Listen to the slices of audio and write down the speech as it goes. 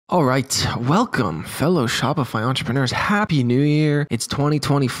All right, welcome fellow Shopify entrepreneurs. Happy New Year. It's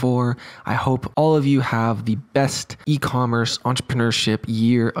 2024. I hope all of you have the best e-commerce entrepreneurship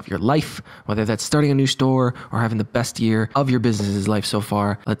year of your life, whether that's starting a new store or having the best year of your business's life so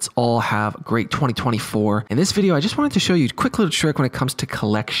far. Let's all have a great 2024. In this video, I just wanted to show you a quick little trick when it comes to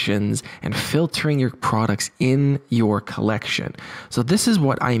collections and filtering your products in your collection. So this is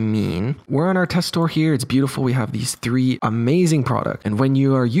what I mean. We're on our test store here. It's beautiful. We have these three amazing products. And when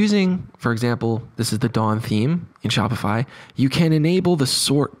you are using, for example, this is the Dawn theme in Shopify, you can enable the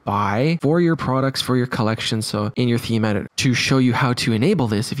sort by for your products, for your collection. So in your theme editor, to show you how to enable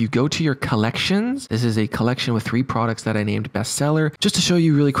this, if you go to your collections, this is a collection with 3 products that I named bestseller. Just to show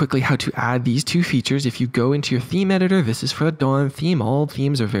you really quickly how to add these 2 features, if you go into your theme editor, this is for the Dawn theme. All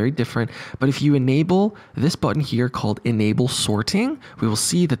themes are very different, but if you enable this button here called enable sorting, we will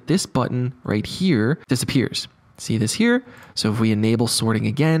see that this button right here disappears. See this here? So if we enable sorting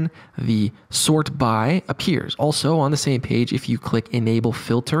again, the sort by appears. Also on the same page, if you click enable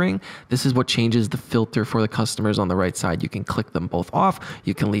filtering, this is what changes the filter for the customers on the right side. You can click them both off.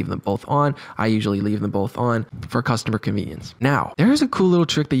 You can leave them both on. I usually leave them both on for customer convenience. Now, there's a cool little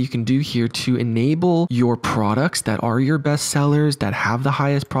trick that you can do here to enable your products that are your best sellers, that have the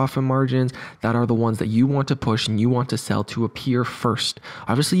highest profit margins, that are the ones that you want to push and you want to sell to appear first.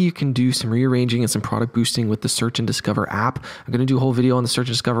 Obviously, you can do some rearranging and some product boosting with the Search and Discover app. I'm going to do a whole video on the Search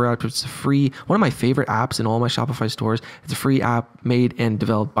and Discover app. It's a free, one of my favorite apps in all my Shopify stores. It's a free app made and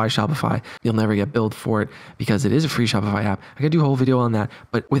developed by Shopify. You'll never get billed for it because it is a free Shopify app. I'm going to do a whole video on that.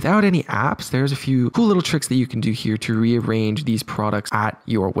 But without any apps, there's a few cool little tricks that you can do here to rearrange these products at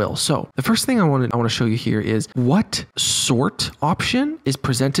your will. So the first thing I want to show you here is what sort option is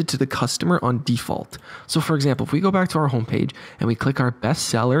presented to the customer on default. So for example, if we go back to our homepage and we click our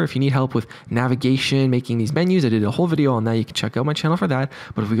bestseller, if you need help with navigation, making these menus, I did a whole video on that. You can check out my channel for that.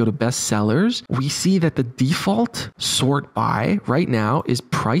 But if we go to bestsellers, we see that the default sort by right now is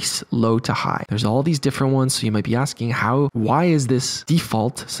price low to high. There's all these different ones. So you might be asking why is this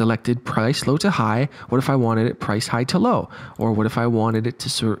default selected price low to high? What if I wanted it price high to low? Or what if I wanted it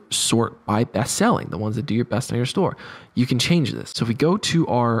to sort by best selling, the ones that do your best in your store? You can change this. So if we go to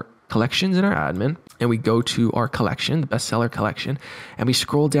our collections in our admin and we go to our collection, the bestseller collection, and we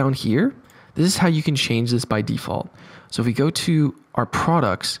scroll down here, this is how you can change this by default. So if we go to our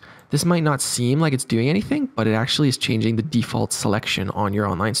products, this might not seem like it's doing anything, but it actually is changing the default selection on your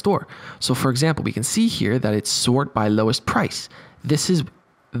online store. So for example, we can see here that it's sort by lowest price. This is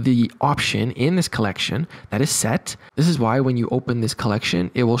the option in this collection that is set. This is why when you open this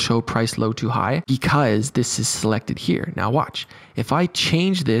collection, it will show price low to high because this is selected here. Now watch, if I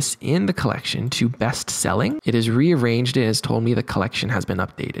change this in the collection to best selling, it has rearranged it and has told me the collection has been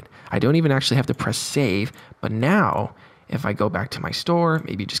updated. I don't even actually have to press save, but now if I go back to my store,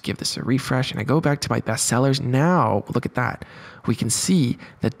 maybe just give this a refresh and I go back to my best sellers, now look at that. We can see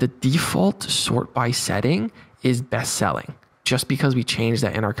that the default sort by setting is best selling, just because we changed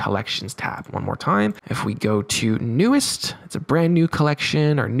that in our collections tab. One more time, if we go to newest, it's a brand new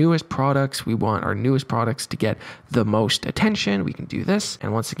collection, our newest products, we want our newest products to get the most attention. We can do this.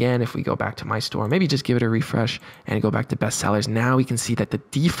 And once again, if we go back to my store, maybe just give it a refresh and go back to best sellers, now we can see that the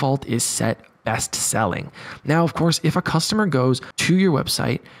default is set best selling. Now, of course, if a customer goes to your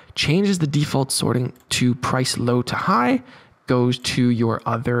website, changes the default sorting to price low to high, goes to your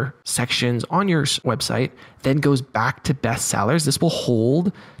other sections on your website, then goes back to best sellers, this will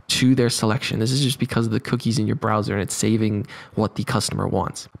hold to their selection. This is just because of the cookies in your browser and it's saving what the customer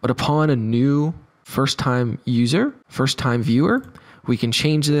wants. But upon a new first-time user, first-time viewer, we can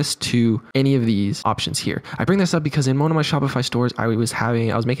change this to any of these options here. I bring this up because in one of my Shopify stores, I was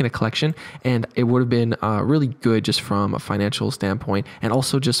making a collection and it would have been really good just from a financial standpoint and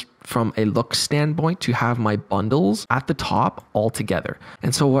also just from a look standpoint to have my bundles at the top all together.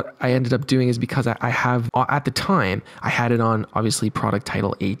 And so what I ended up doing is because I have, at the time, I had it on obviously product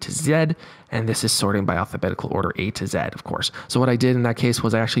title A to Z, and this is sorting by alphabetical order A to Z, of course. So what I did in that case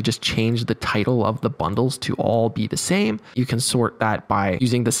was I actually just changed the title of the bundles to all be the same. You can sort that by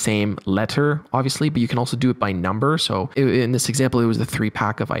using the same letter, obviously, but you can also do it by number. So in this example, it was the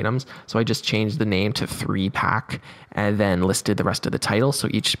 3-pack of items. So I just changed the name to 3-pack and then listed the rest of the title. So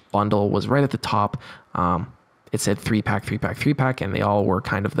each bundle was right at the top. It said 3-pack, 3-pack, 3-pack, and they all were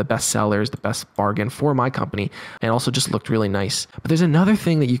kind of the best sellers, the best bargain for my company, and also just looked really nice. But there's another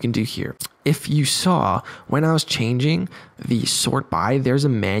thing that you can do here. If you saw when I was changing the sort by, there's a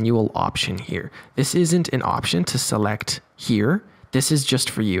manual option here. This isn't an option to select here. This is just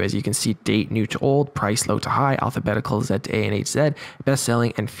for you. As you can see, date new to old, price low to high, alphabetical Z to A and H Z, best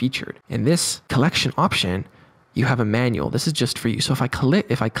selling and featured. In this collection option, you have a manual. This is just for you. So if I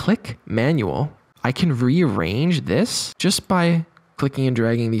click manual, I can rearrange this just by clicking and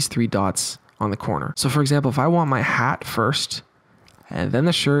dragging these 3 dots on the corner. So for example, if I want my hat first, and then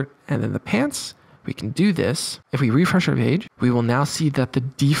the shirt, and then the pants, we can do this. If we refresh our page, we will now see that the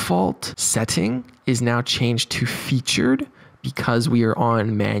default setting is now changed to featured because we are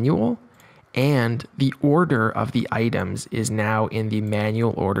on manual, and the order of the items is now in the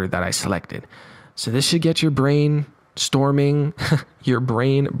manual order that I selected. So this should get your brain storming,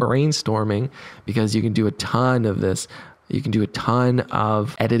 brainstorming, because you can do a ton of this. You can do a ton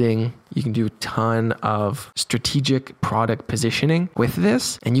of editing. You can do a ton of strategic product positioning with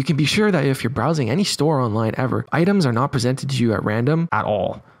this. And you can be sure that if you're browsing any store online ever, items are not presented to you at random at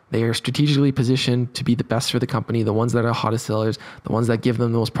all. They are strategically positioned to be the best for the company, the ones that are hottest sellers, the ones that give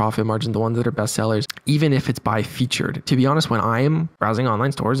them the most profit margin, the ones that are best sellers, even if it's by featured. To be honest, when I am browsing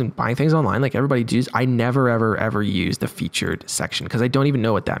online stores and buying things online, like everybody does, I never, ever use the featured section because I don't even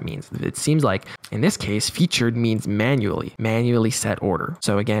know what that means. It seems like in this case, featured means manually set order.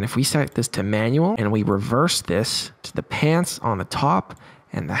 So again, if we set this to manual and we reverse this to the pants on the top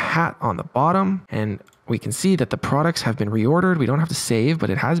and the hat on the bottom, and we can see that the products have been reordered. We don't have to save, but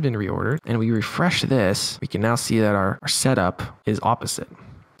it has been reordered. And we refresh this, we can now see that our setup is opposite.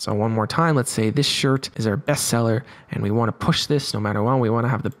 So one more time, let's say this shirt is our best seller and we want to push this no matter what. We want to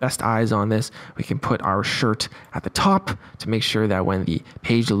have the best eyes on this. We can put our shirt at the top to make sure that when the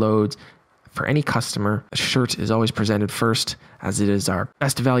page loads for any customer, the shirt is always presented first, as it is our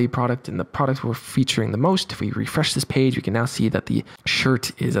best value product and the product we're featuring the most. If we refresh this page, we can now see that the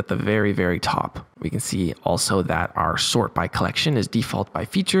shirt is at the very, very top. We can see also that our sort by collection is default by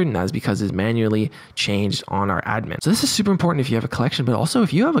featured, and that's because it's manually changed on our admin. So this is super important if you have a collection, but also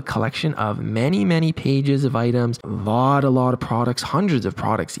if you have a collection of many pages of items, a lot of products, hundreds of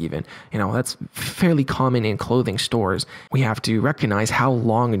products even, that's fairly common in clothing stores. We have to recognize how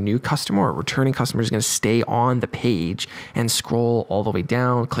long a new customer or returning customer is going to stay on the page and scroll all the way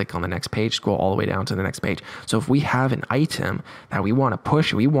down, click on the next page, scroll all the way down to the next page. So if we have an item that we want to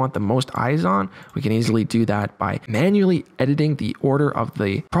push, we want the most eyes on, we can easily do that by manually editing the order of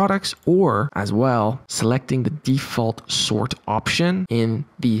the products, or as well selecting the default sort option in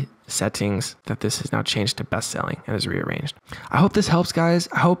the settings that this is now changed to best selling and is rearranged. I hope this helps, guys.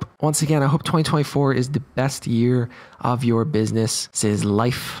 I hope 2024 is the best year of your business's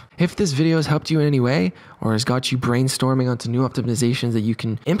life. If this video has helped you in any way or has got you brainstorming onto new optimizations that you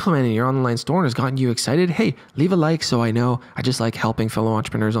can implement in your online store and has gotten you excited, hey, leave a like so I know. I just like helping fellow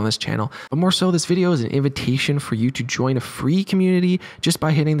entrepreneurs on this channel. But more so, this video is an invitation for you to join a free community just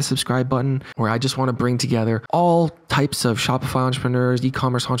by hitting the subscribe button, where I just want to bring together all types of Shopify entrepreneurs,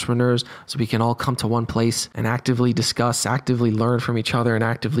 e-commerce entrepreneurs, so we can all come to one place and actively discuss, actively learn from each other, and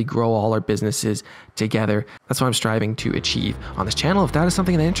actively grow all our businesses together. That's what I'm striving to achieve on this channel. If that is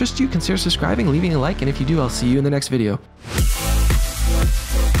something that interests you, consider subscribing, leaving a like, and if you do, I'll see you in the next video.